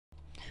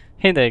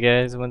Hey there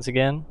guys, once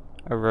again,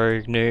 a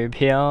rogue noob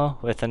here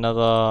with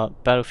another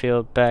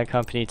Battlefield Bad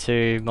Company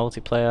 2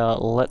 multiplayer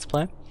let's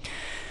play.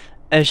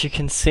 As you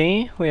can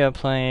see, we are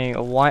playing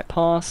a White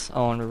Pass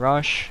on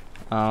Rush.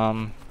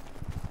 Last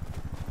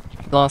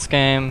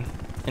game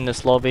in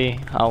this lobby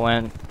I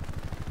went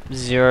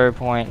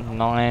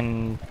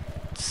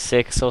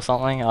 0.96 or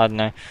something, I don't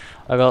know.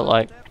 I got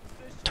like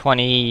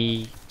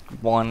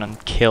 21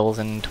 kills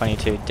and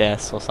 22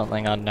 deaths or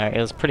something, I don't know. It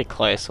was pretty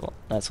close,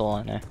 that's all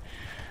I know.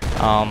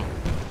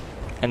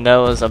 And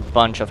there was a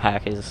bunch of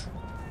hackers.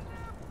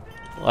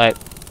 Like,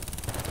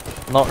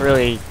 not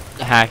really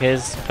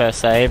hackers per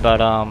se, but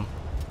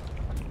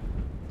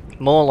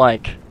more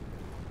like,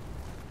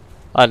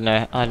 I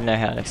don't know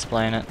how to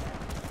explain it.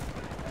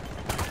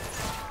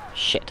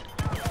 Shit.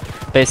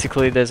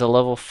 Basically there's a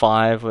level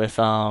 5 with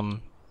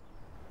that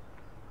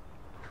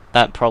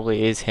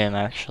probably is him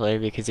actually,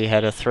 because he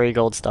had a 3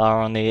 gold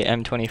star on the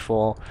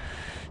M24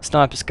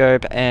 sniper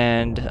scope,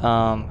 and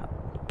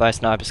by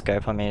sniper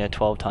scope I mean a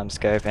 12x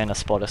scope and a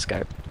spotter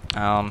scope.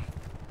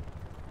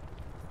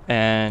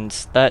 And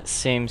that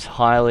seems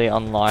highly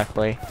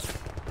unlikely.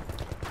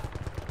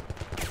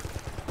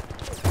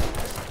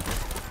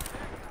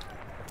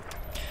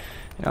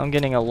 You know, I'm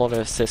getting a lot of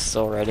assists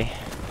already.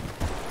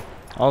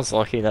 I was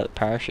lucky that the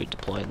parachute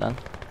deployed then.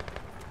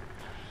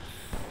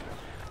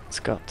 Let's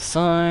go up the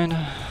side.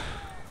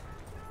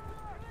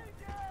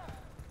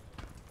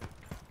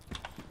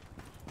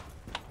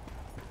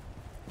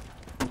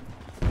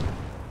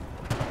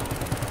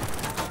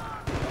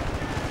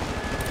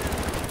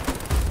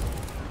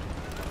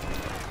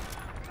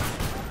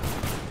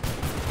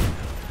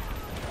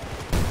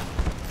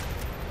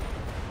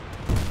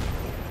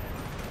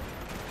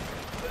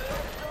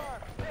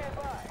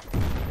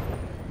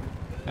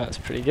 That's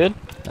pretty good.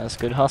 That's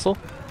good hustle.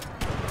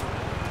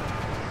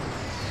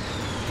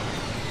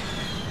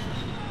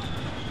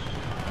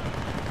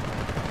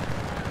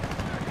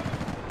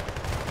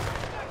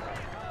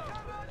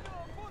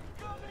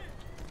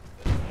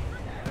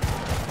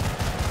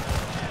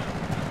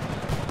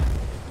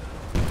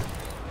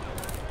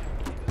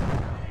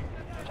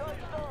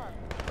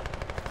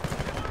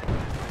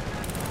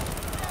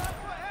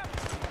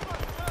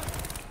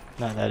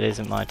 No, that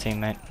isn't my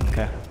teammate.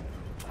 Okay.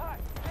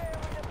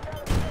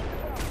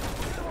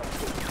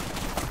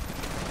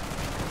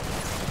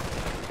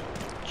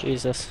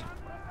 Jesus.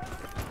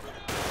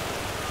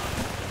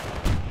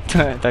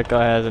 That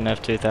guy has an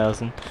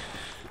F2000.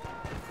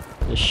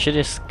 The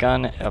shittest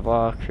gun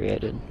ever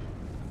created.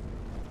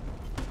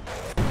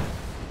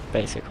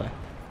 Basically.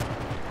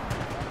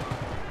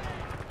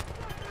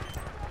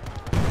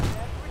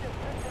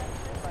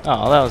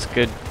 Oh, that was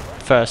good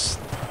first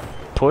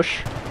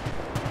push.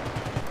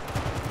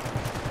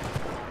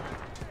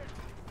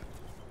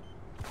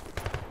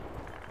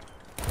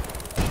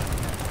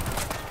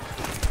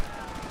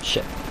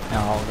 Shit.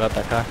 Oh, got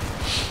that guy.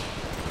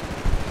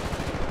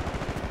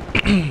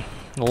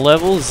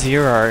 Level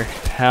 0.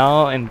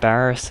 How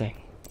embarrassing.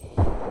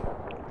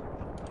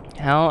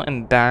 How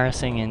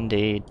embarrassing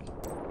indeed.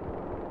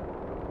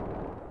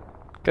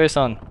 Go,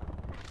 son.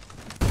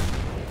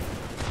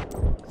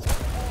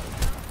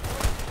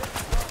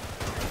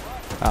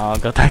 Oh,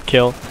 got that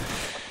kill.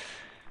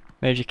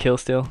 Major kill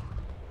steal.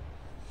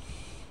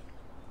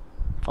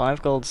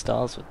 5 gold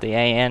stars with the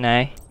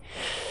ANA.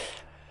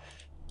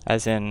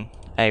 As in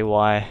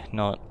AY,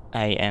 not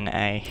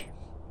ANA.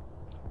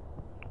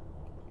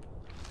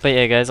 But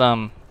yeah guys,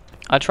 I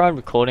tried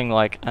recording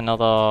like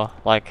another,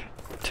 like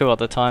 2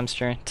 other times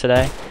during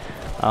today.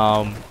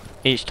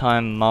 Each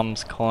time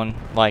Mum's come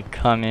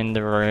in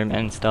the room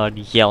and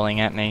started yelling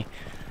at me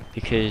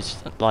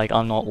because like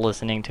I'm not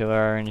listening to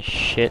her and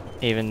shit,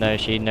 even though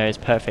she knows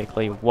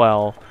perfectly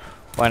well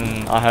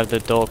when I have the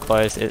door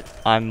closed,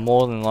 I'm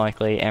more than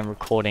likely am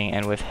recording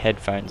and with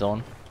headphones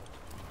on.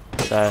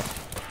 So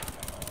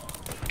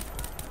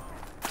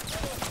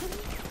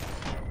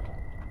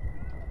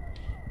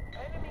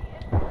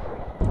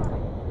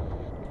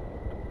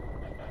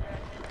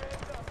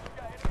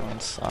go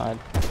inside.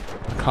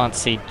 Can't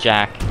see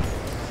Jack.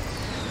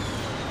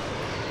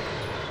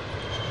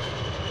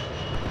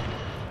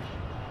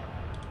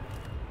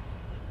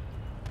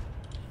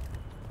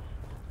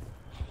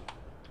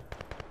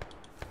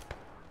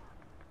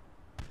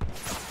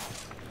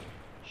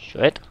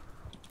 Shit.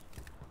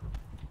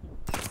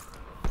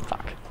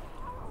 Fuck.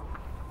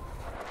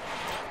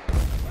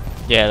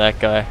 Yeah, that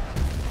guy.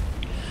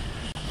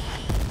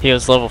 He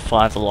was level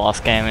 5 the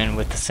last game and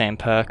with the same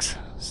perks,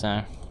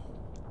 so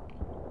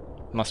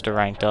must have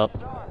ranked up.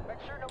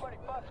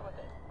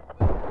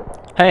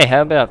 Hey,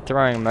 how about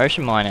throwing a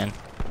motion mine in?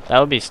 That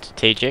would be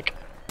strategic.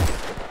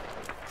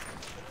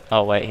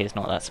 Oh wait, he's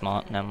not that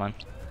smart, never mind.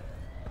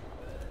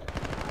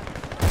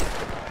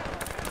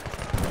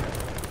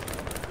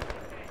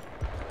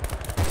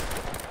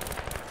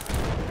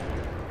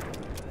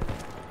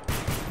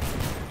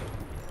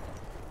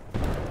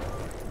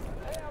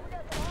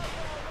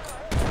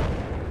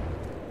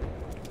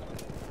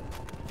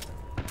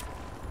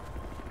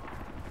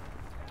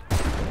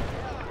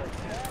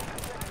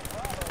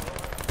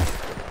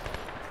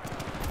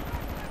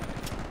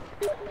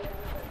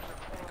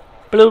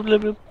 Bloop,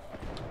 bloop,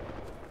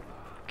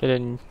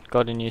 bloop.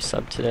 Got a new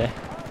sub today.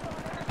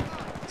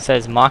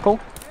 Says Michael.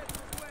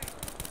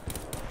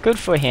 Good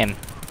for him.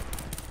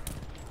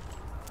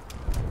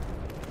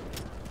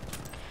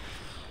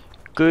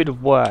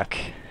 Good work.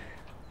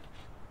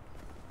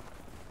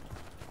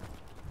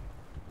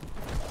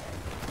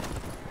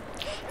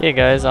 Yeah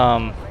guys,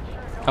 I'm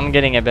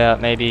getting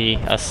about maybe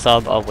a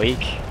sub a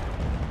week.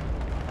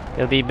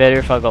 It'll be better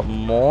if I got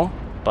more,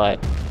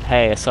 but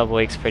hey, a sub a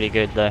week's pretty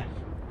good though.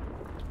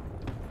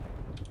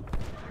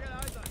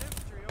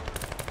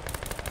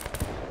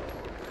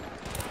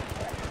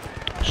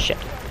 Shit.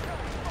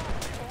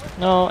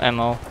 No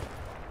ammo.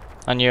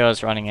 I knew I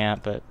was running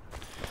out, but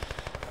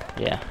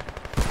yeah.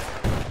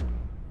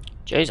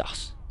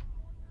 Jesus.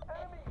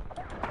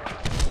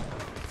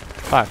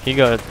 Fuck, he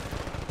got a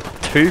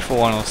 2 for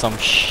 1 or some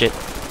shit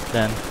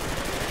then.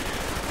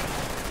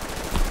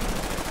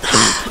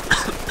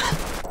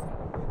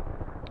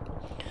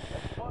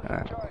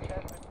 Alright.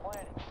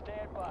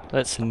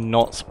 Let's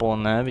not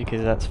spawn there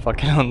because that's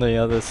fucking on the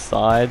other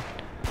side.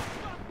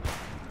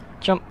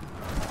 Jump.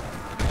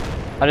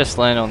 I just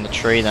landed on the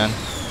tree then.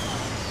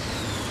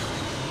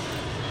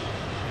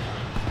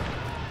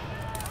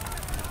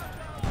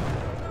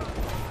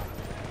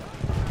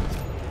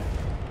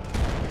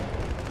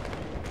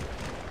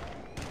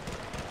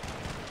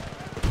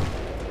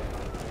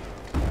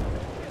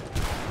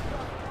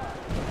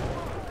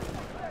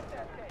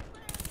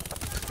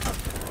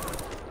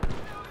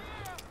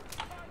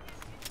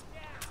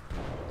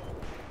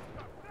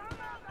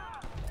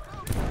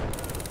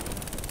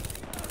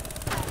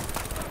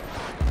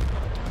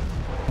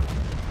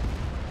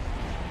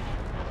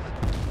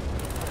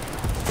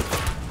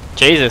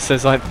 Jesus,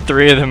 there's like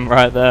 3 of them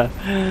right there.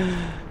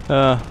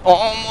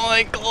 Oh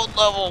my god,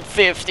 level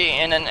 50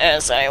 in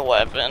an SA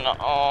weapon.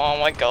 Oh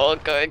my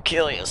god, go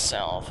kill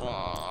yourself.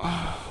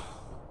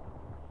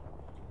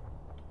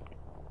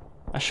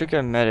 I should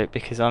go medic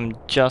because I'm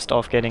just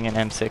off getting an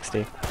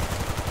M60.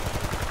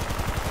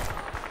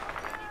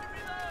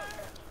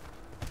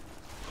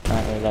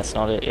 Apparently that's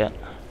not it yet.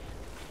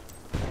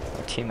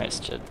 My teammate's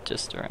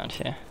just around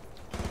here.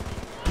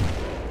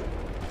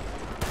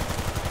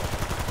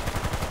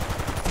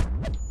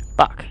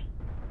 Fuck.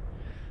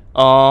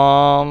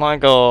 Oh my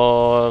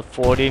god,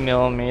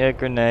 40mm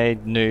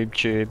grenade noob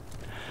tube.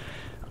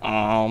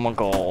 Oh my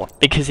god.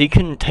 Because he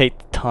couldn't take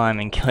the time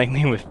in killing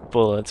me with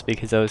bullets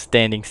because I was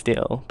standing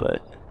still,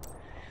 but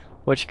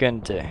what you gonna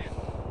do?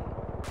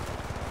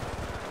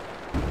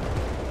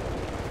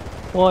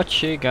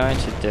 What you going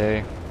to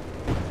do?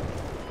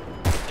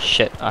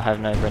 Shit, I have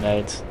no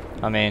grenades.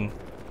 I mean,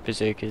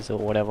 bazookas or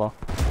whatever.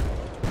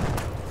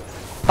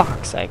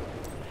 Fuck's sake.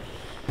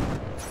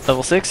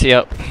 Level 6,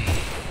 yep.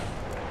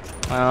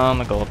 Oh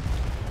my god.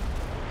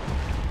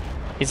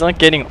 He's like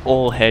getting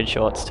all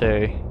headshots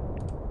too.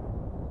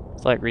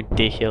 It's like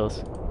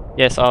ridiculous.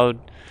 Yes, I would.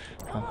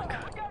 Oh my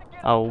god.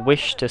 I'll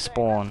wish to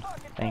spawn.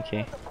 Thank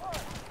you.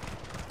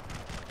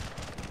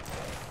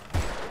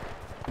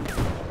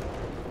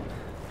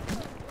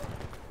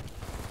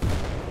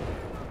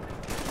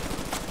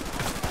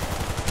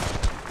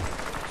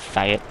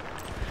 Faggot.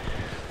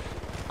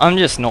 I'm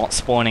just not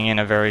spawning in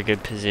a very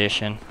good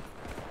position.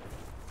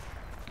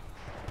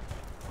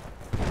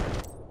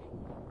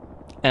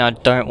 And I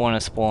don't want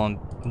to spawn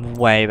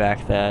way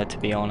back there, to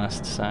be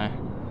honest, so...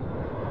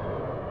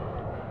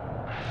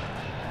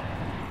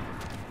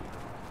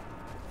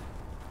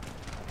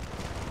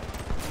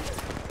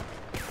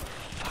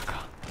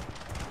 Fuck.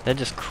 They're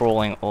just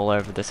crawling all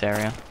over this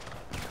area.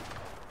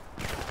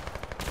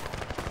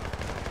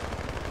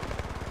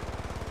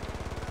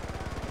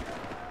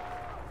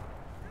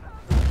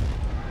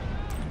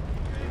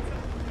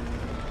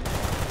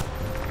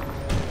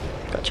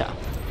 Gotcha.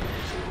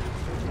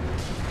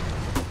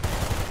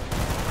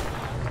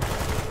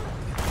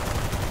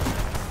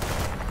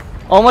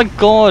 Oh my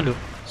god!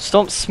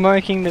 Stop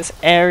smoking this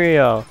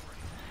area!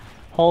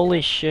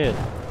 Holy shit.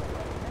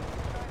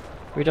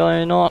 We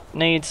do not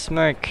need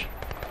smoke.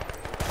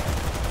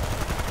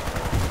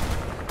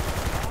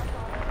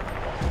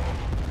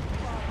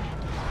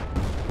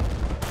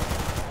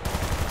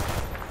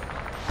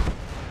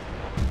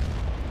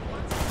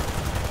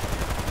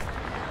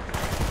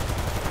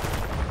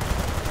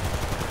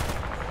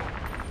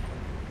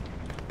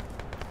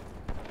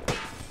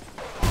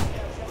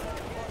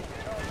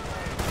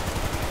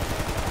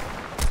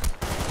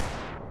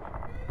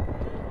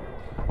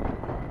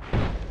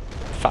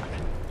 Fuck.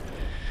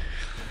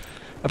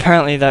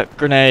 Apparently that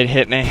grenade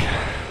hit me,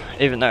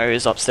 even though he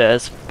was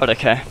upstairs, but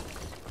okay.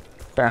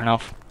 Fair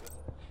enough.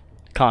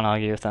 Can't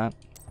argue with that.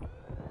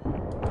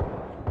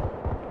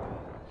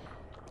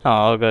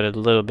 Oh, I got a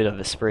little bit of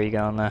a spree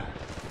going there.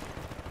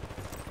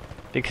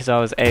 Because I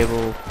was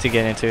able to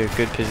get into a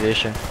good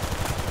position.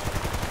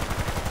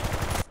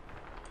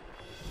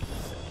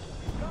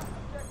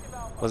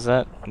 Was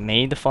that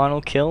me the final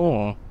kill,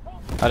 or?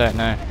 I don't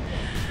know.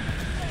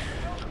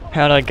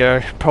 How'd I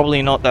go?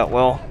 Probably not that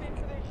well.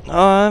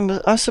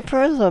 I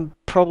suppose I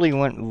probably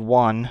went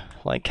 1,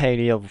 like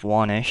KD of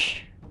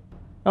 1-ish.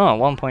 Oh,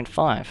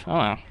 1.5.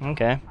 Oh,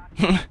 okay.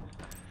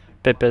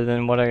 Bit better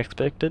than what I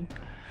expected.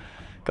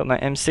 Got my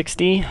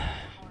M60.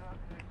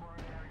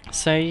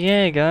 So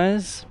yeah,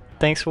 guys,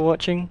 thanks for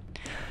watching.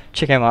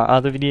 Check out my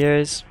other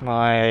videos.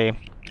 My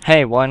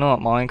hey, why not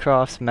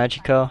Minecraft,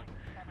 Magicka.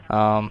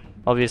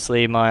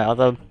 Obviously my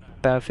other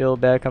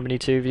Battlefield Bad Company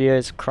 2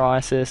 videos,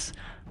 Crisis,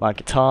 my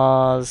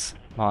guitars,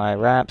 my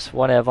raps,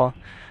 whatever.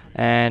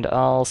 And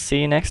I'll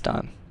see you next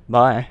time.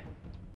 Bye.